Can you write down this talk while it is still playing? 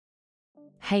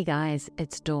Hey guys,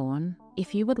 it's Dawn.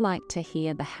 If you would like to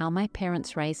hear the How My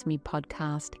Parents Raised Me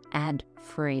podcast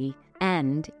ad-free,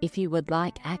 and if you would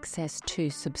like access to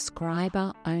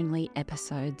subscriber-only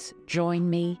episodes, join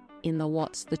me in the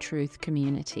What's the Truth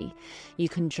community. You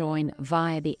can join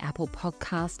via the Apple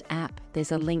Podcast app.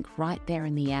 There's a link right there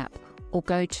in the app, or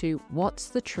go to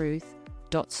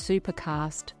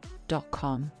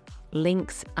whatsthetruth.supercast.com.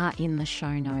 Links are in the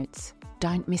show notes.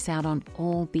 Don't miss out on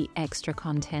all the extra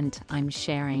content I'm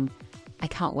sharing. I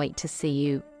can't wait to see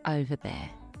you over there.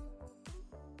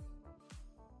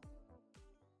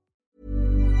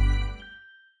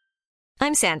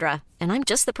 I'm Sandra, and I'm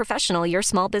just the professional your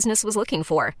small business was looking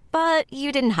for. But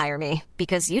you didn't hire me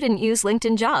because you didn't use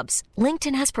LinkedIn Jobs.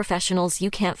 LinkedIn has professionals you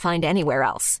can't find anywhere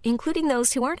else, including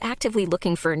those who aren't actively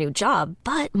looking for a new job,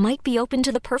 but might be open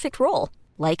to the perfect role,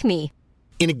 like me.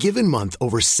 In a given month,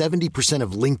 over 70%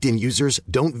 of LinkedIn users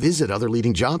don't visit other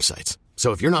leading job sites.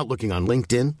 So if you're not looking on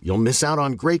LinkedIn, you'll miss out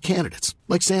on great candidates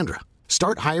like Sandra.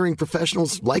 Start hiring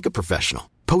professionals like a professional.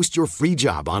 Post your free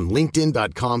job on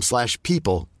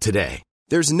linkedin.com/people today.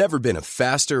 There's never been a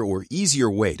faster or easier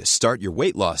way to start your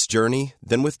weight loss journey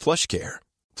than with PlushCare.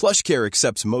 PlushCare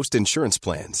accepts most insurance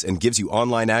plans and gives you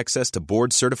online access to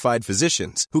board-certified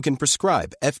physicians who can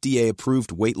prescribe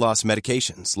FDA-approved weight loss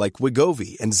medications like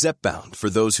Wegovy and Zepbound for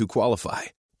those who qualify.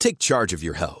 Take charge of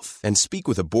your health and speak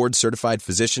with a board-certified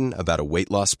physician about a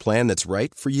weight loss plan that's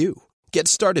right for you. Get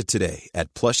started today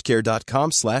at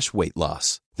plushcare.com/weight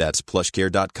loss. That's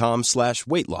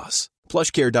plushcare.com/weight loss.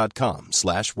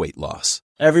 plushcare.com/weight loss.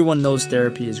 Everyone knows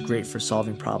therapy is great for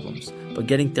solving problems, but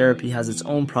getting therapy has its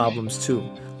own problems too,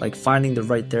 like finding the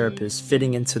right therapist,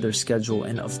 fitting into their schedule,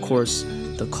 and of course,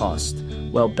 the cost.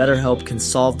 Well, BetterHelp can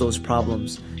solve those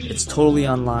problems. It's totally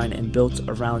online and built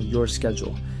around your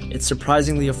schedule. It's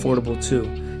surprisingly affordable too.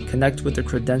 Connect with a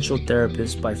credentialed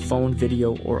therapist by phone,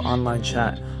 video, or online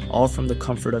chat, all from the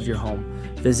comfort of your home.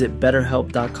 Visit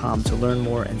BetterHelp.com to learn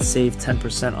more and save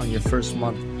 10% on your first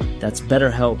month. That's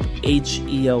BetterHelp,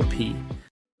 H-E-L-P.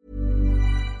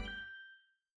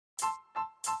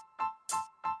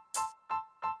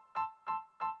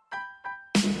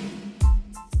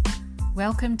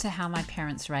 Welcome to How My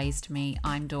Parents Raised Me.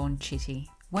 I'm Dawn Chitty.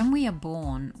 When we are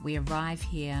born, we arrive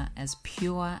here as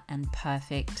pure and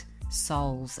perfect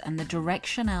souls, and the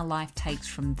direction our life takes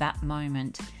from that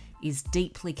moment is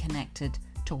deeply connected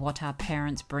to what our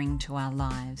parents bring to our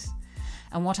lives.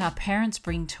 And what our parents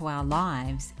bring to our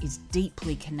lives is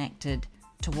deeply connected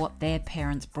to what their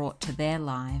parents brought to their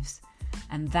lives.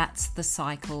 And that's the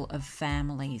cycle of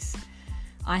families.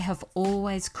 I have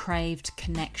always craved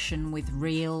connection with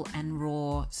real and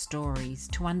raw stories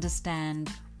to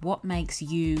understand what makes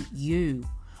you you,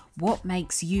 what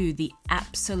makes you the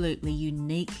absolutely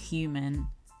unique human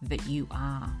that you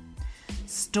are.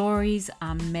 Stories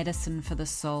are medicine for the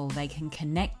soul. They can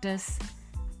connect us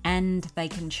and they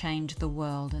can change the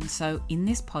world. And so in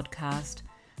this podcast,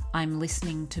 I'm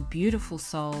listening to beautiful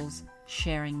souls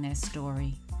sharing their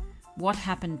story. What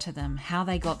happened to them, how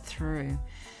they got through,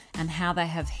 and how they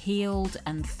have healed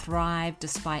and thrived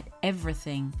despite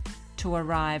everything to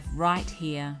arrive right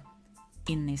here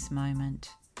in this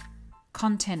moment.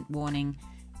 Content warning: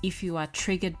 if you are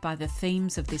triggered by the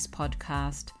themes of this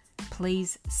podcast,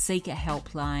 please seek a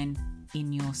helpline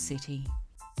in your city.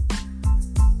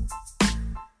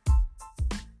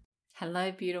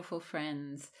 Hello, beautiful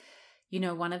friends. You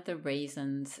know, one of the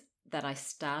reasons that I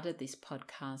started this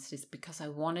podcast is because I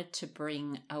wanted to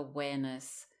bring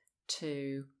awareness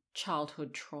to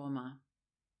childhood trauma.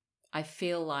 I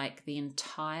feel like the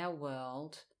entire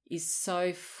world is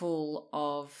so full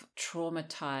of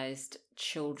traumatized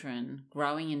children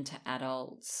growing into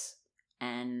adults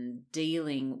and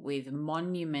dealing with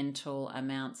monumental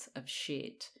amounts of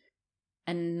shit.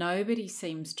 And nobody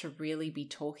seems to really be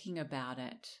talking about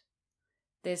it.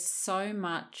 There's so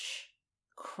much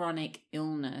chronic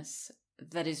illness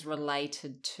that is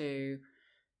related to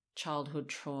childhood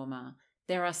trauma.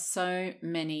 There are so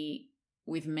many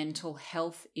with mental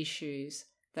health issues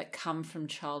that come from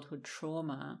childhood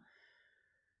trauma,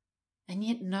 and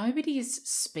yet nobody is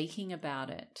speaking about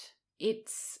it.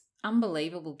 It's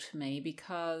unbelievable to me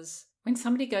because when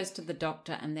somebody goes to the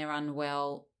doctor and they're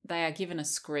unwell, they are given a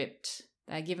script,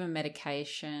 they are given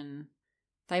medication,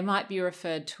 they might be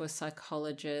referred to a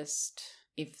psychologist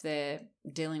if they're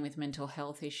dealing with mental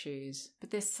health issues, but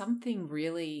there's something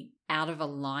really out of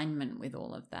alignment with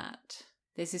all of that.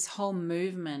 There's this whole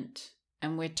movement,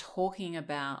 and we're talking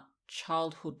about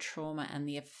childhood trauma and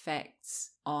the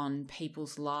effects on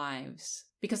people's lives,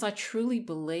 because I truly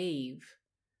believe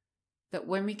that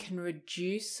when we can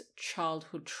reduce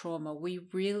childhood trauma, we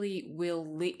really will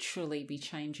literally be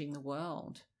changing the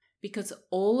world. Because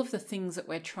all of the things that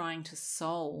we're trying to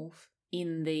solve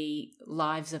in the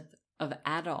lives of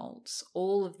adults,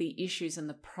 all of the issues and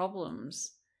the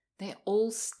problems, they're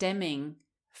all stemming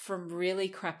from really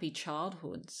crappy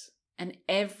childhoods. And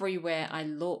everywhere I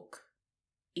look,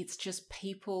 it's just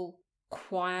people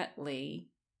quietly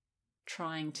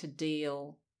trying to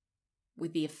deal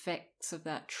with the effects of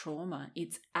that trauma.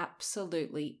 It's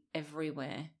absolutely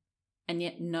everywhere. And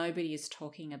yet nobody is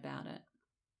talking about it.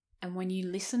 And when you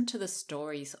listen to the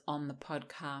stories on the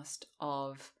podcast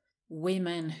of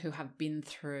women who have been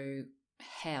through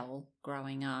hell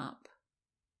growing up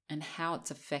and how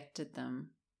it's affected them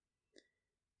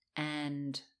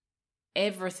and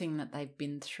everything that they've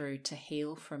been through to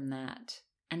heal from that,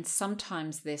 and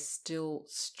sometimes they're still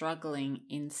struggling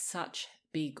in such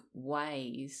big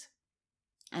ways,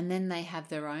 and then they have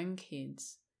their own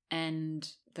kids,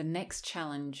 and the next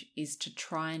challenge is to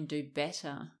try and do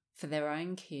better for their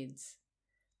own kids.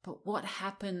 But what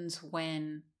happens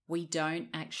when we don't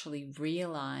actually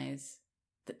realize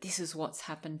that this is what's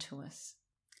happened to us?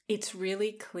 It's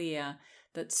really clear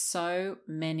that so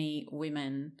many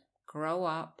women grow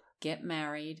up, get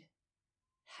married,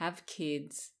 have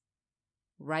kids,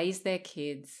 raise their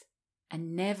kids,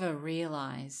 and never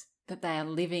realize that they are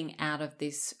living out of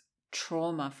this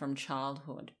trauma from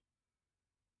childhood,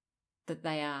 that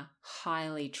they are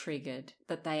highly triggered,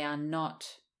 that they are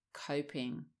not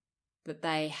coping, that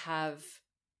they have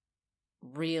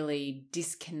really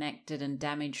disconnected and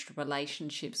damaged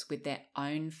relationships with their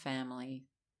own family.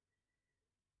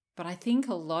 But I think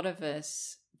a lot of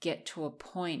us get to a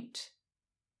point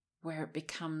where it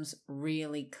becomes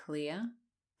really clear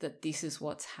that this is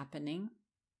what's happening,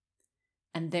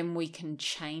 and then we can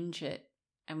change it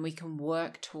and we can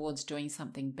work towards doing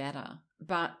something better.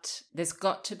 But there's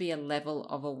got to be a level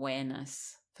of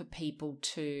awareness for people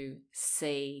to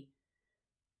see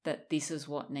that this is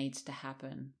what needs to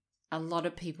happen. A lot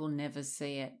of people never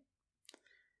see it.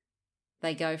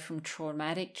 They go from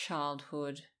traumatic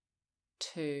childhood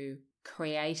to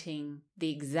creating the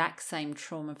exact same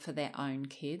trauma for their own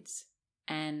kids,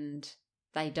 and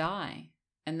they die,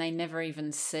 and they never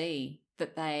even see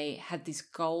that they had this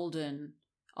golden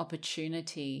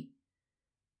opportunity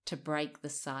to break the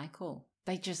cycle.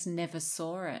 They just never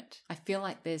saw it. I feel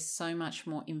like there's so much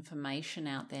more information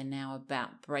out there now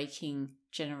about breaking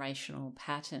generational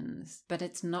patterns, but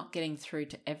it's not getting through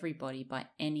to everybody by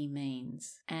any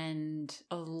means. And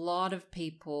a lot of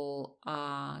people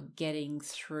are getting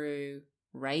through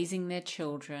raising their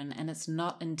children, and it's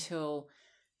not until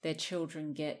their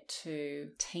children get to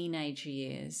teenage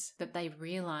years that they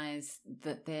realize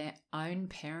that their own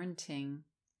parenting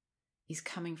is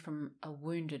coming from a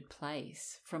wounded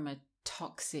place, from a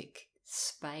toxic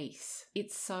space.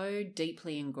 It's so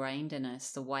deeply ingrained in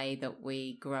us, the way that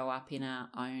we grow up in our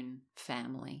own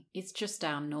family. It's just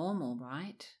our normal,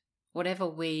 right? Whatever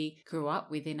we grew up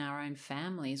with in our own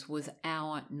families was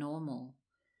our normal.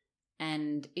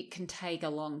 And it can take a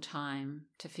long time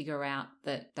to figure out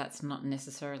that that's not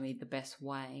necessarily the best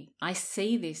way. I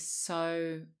see this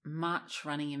so much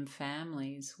running in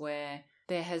families where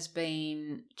there has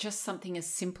been just something as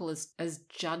simple as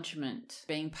judgment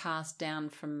being passed down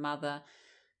from mother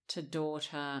to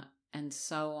daughter and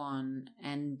so on.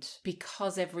 And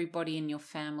because everybody in your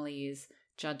family is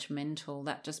judgmental,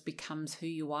 that just becomes who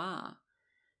you are.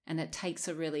 And it takes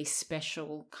a really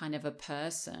special kind of a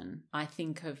person. I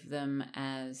think of them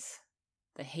as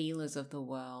the healers of the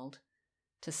world,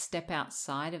 to step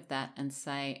outside of that and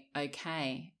say,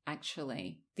 okay,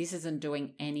 actually, this isn't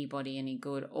doing anybody any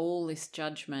good. All this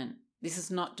judgment, this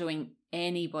is not doing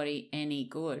anybody any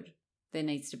good. There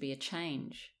needs to be a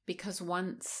change. Because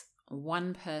once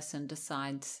one person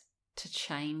decides to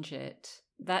change it,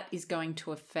 that is going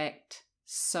to affect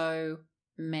so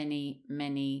many,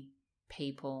 many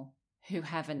people who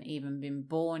haven't even been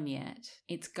born yet.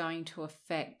 It's going to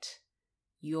affect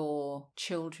your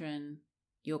children,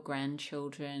 your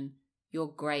grandchildren,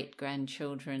 your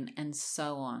great-grandchildren, and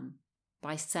so on.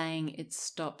 By saying it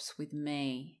stops with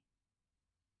me,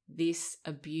 this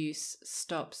abuse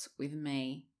stops with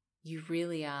me, you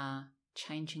really are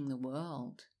changing the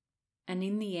world. And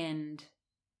in the end,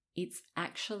 it's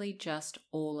actually just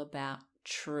all about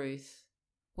truth.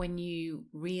 When you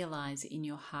realize in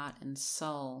your heart and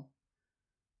soul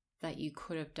that you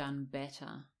could have done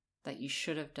better, that you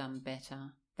should have done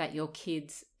better, that your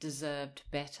kids deserved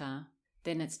better,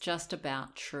 then it's just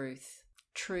about truth.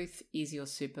 Truth is your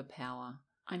superpower.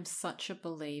 I'm such a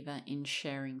believer in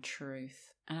sharing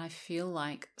truth, and I feel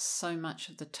like so much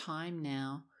of the time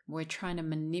now we're trying to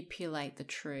manipulate the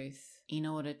truth in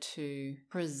order to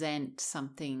present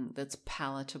something that's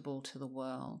palatable to the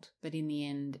world. But in the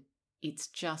end, it's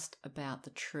just about the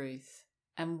truth.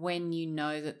 And when you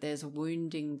know that there's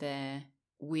wounding there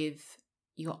with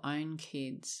your own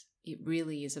kids, it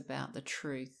really is about the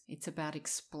truth. It's about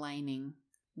explaining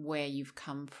where you've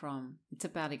come from. It's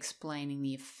about explaining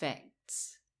the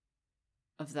effects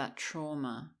of that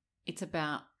trauma. It's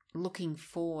about looking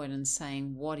forward and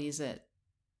saying, what is it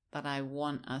that I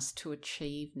want us to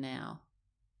achieve now?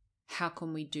 How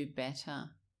can we do better?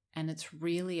 And it's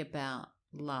really about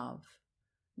love.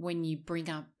 When you bring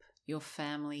up your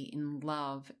family in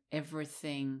love,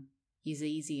 everything is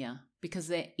easier because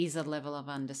there is a level of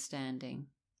understanding.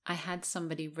 I had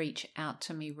somebody reach out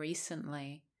to me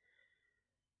recently,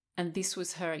 and this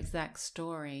was her exact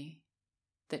story,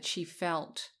 that she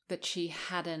felt that she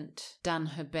hadn't done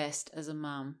her best as a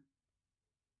mum.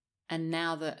 And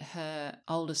now that her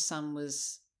oldest son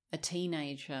was a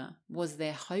teenager, was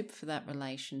there hope for that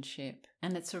relationship?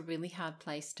 And it's a really hard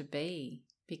place to be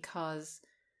because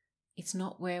it's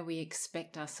not where we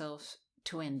expect ourselves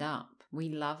to end up. We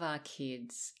love our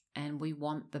kids and we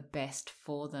want the best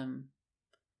for them.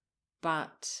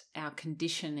 But our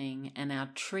conditioning and our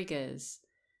triggers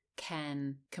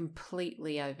can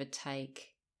completely overtake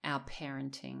our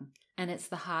parenting. And it's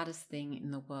the hardest thing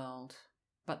in the world.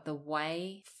 But the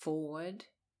way forward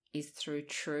is through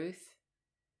truth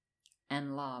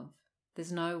and love.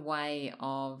 There's no way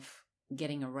of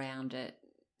getting around it.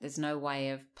 There's no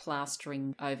way of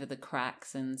plastering over the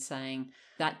cracks and saying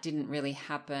that didn't really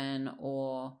happen,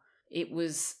 or it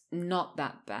was not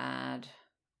that bad,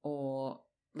 or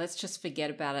let's just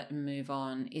forget about it and move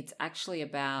on. It's actually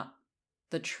about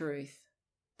the truth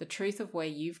of where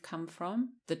you've come from,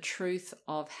 the truth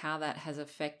of how that has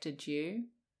affected you,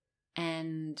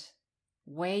 and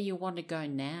where you want to go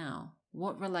now.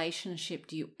 What relationship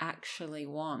do you actually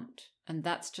want? And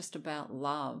that's just about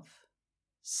love.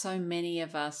 So many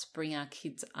of us bring our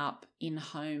kids up in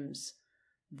homes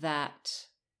that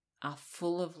are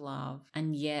full of love,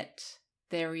 and yet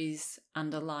there is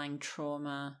underlying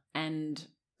trauma and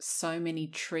so many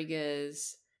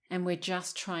triggers, and we're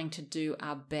just trying to do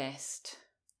our best.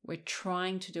 We're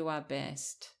trying to do our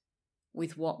best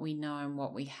with what we know and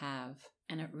what we have.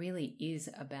 And it really is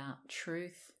about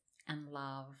truth and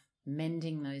love,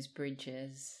 mending those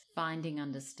bridges, finding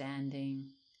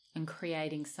understanding, and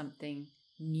creating something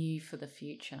new for the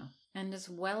future. And as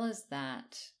well as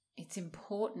that, it's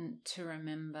important to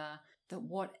remember that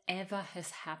whatever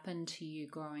has happened to you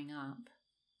growing up,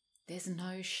 there's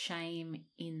no shame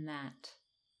in that.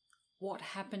 What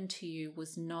happened to you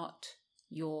was not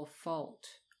your fault.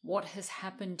 What has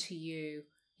happened to you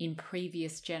in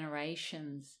previous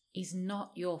generations is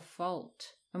not your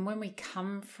fault. And when we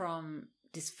come from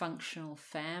dysfunctional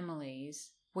families,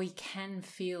 we can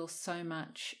feel so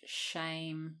much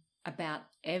shame about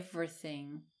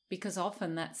everything because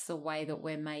often that's the way that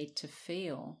we're made to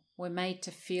feel. We're made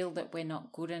to feel that we're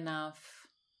not good enough,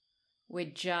 we're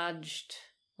judged,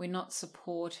 we're not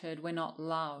supported, we're not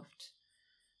loved.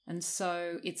 And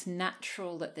so it's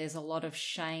natural that there's a lot of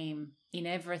shame in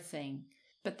everything,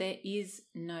 but there is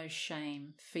no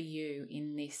shame for you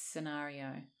in this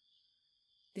scenario.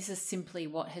 This is simply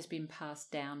what has been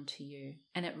passed down to you.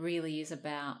 And it really is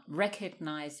about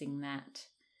recognizing that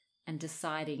and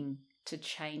deciding to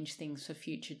change things for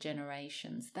future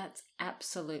generations. That's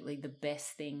absolutely the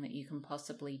best thing that you can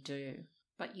possibly do.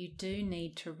 But you do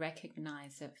need to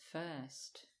recognize it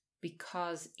first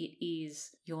because it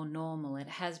is your normal. It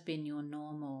has been your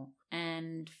normal.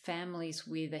 And families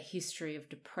with a history of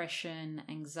depression,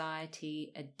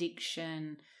 anxiety,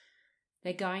 addiction,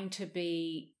 they're going to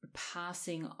be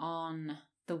passing on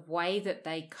the way that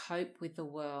they cope with the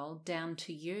world down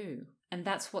to you. And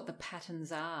that's what the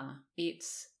patterns are.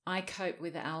 It's, I cope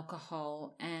with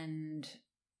alcohol and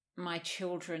my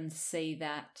children see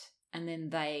that and then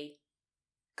they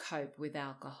cope with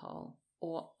alcohol.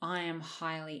 Or I am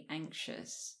highly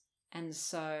anxious and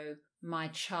so my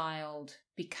child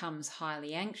becomes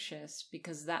highly anxious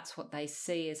because that's what they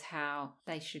see as how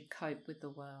they should cope with the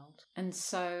world. And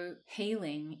so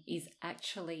healing is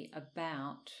actually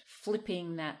about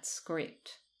flipping that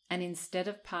script. And instead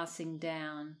of passing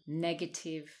down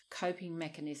negative coping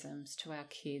mechanisms to our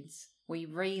kids, we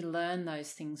relearn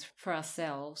those things for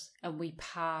ourselves and we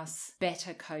pass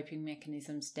better coping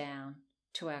mechanisms down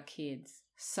to our kids.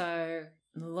 So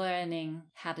learning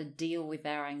how to deal with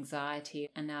our anxiety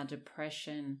and our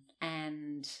depression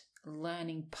and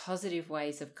learning positive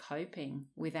ways of coping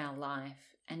with our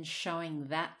life and showing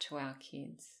that to our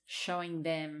kids, showing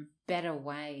them better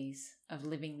ways of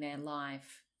living their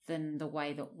life than the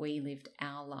way that we lived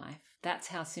our life. That's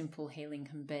how simple healing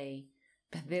can be.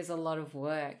 But there's a lot of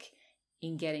work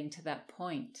in getting to that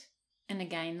point. And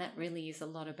again, that really is a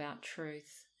lot about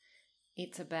truth.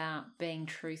 It's about being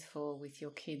truthful with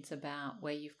your kids about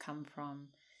where you've come from.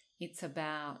 It's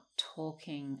about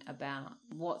talking about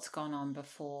what's gone on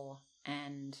before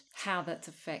and how that's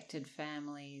affected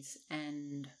families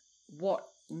and what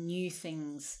new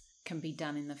things can be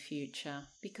done in the future.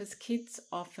 Because kids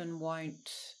often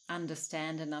won't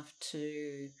understand enough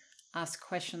to ask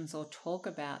questions or talk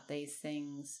about these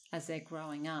things as they're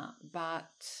growing up.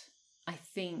 But I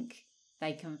think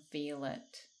they can feel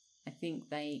it. I think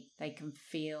they can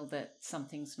feel that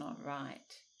something's not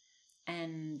right.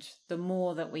 And the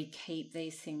more that we keep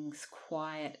these things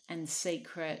quiet and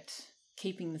secret,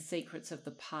 keeping the secrets of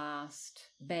the past,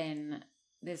 then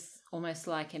there's almost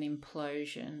like an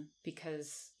implosion,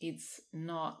 because it's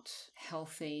not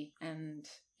healthy and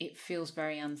it feels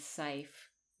very unsafe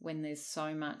when there's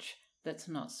so much that's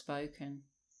not spoken.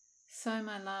 So,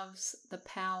 my loves, the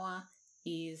power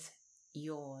is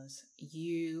yours.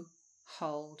 You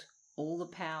hold all the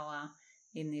power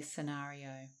in this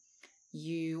scenario.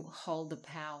 You hold the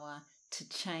power to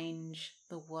change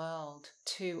the world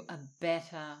to a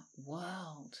better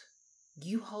world.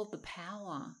 You hold the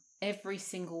power. Every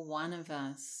single one of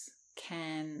us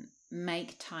can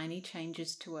make tiny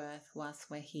changes to Earth whilst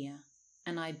we're here.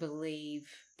 And I believe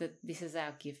that this is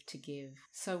our gift to give.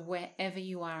 So wherever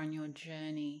you are on your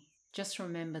journey, just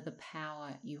remember the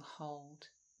power you hold.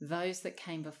 Those that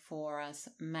came before us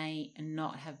may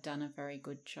not have done a very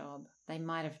good job. They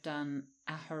might have done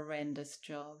a horrendous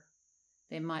job.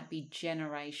 There might be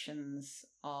generations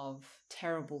of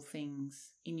terrible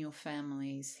things in your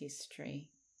family's history.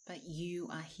 But you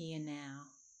are here now,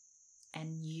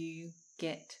 and you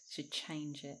get to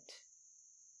change it.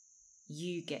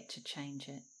 You get to change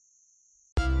it.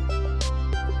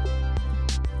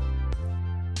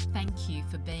 Thank you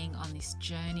for being on this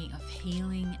journey of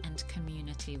healing and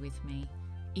community with me.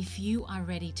 If you are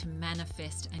ready to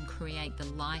manifest and create the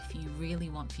life you really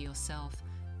want for yourself,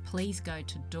 please go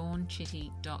to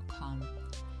dawnchitty.com.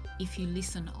 If you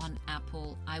listen on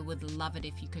Apple, I would love it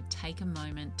if you could take a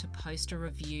moment to post a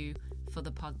review for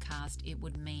the podcast. It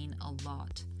would mean a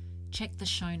lot. Check the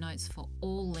show notes for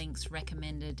all links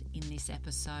recommended in this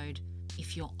episode.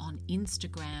 If you're on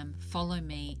Instagram, follow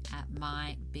me at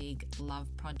My Big Love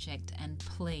Project, and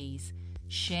please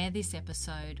share this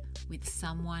episode with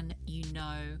someone you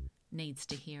know needs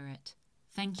to hear it.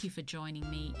 Thank you for joining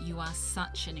me. You are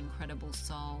such an incredible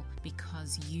soul,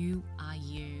 because you are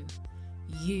you.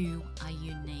 You are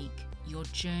unique. Your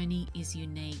journey is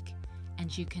unique,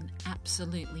 and you can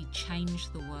absolutely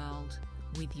change the world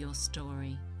with your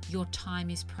story. Your time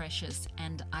is precious,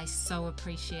 and I so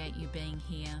appreciate you being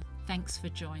here. Thanks for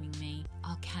joining me.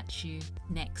 I'll catch you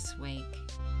next week.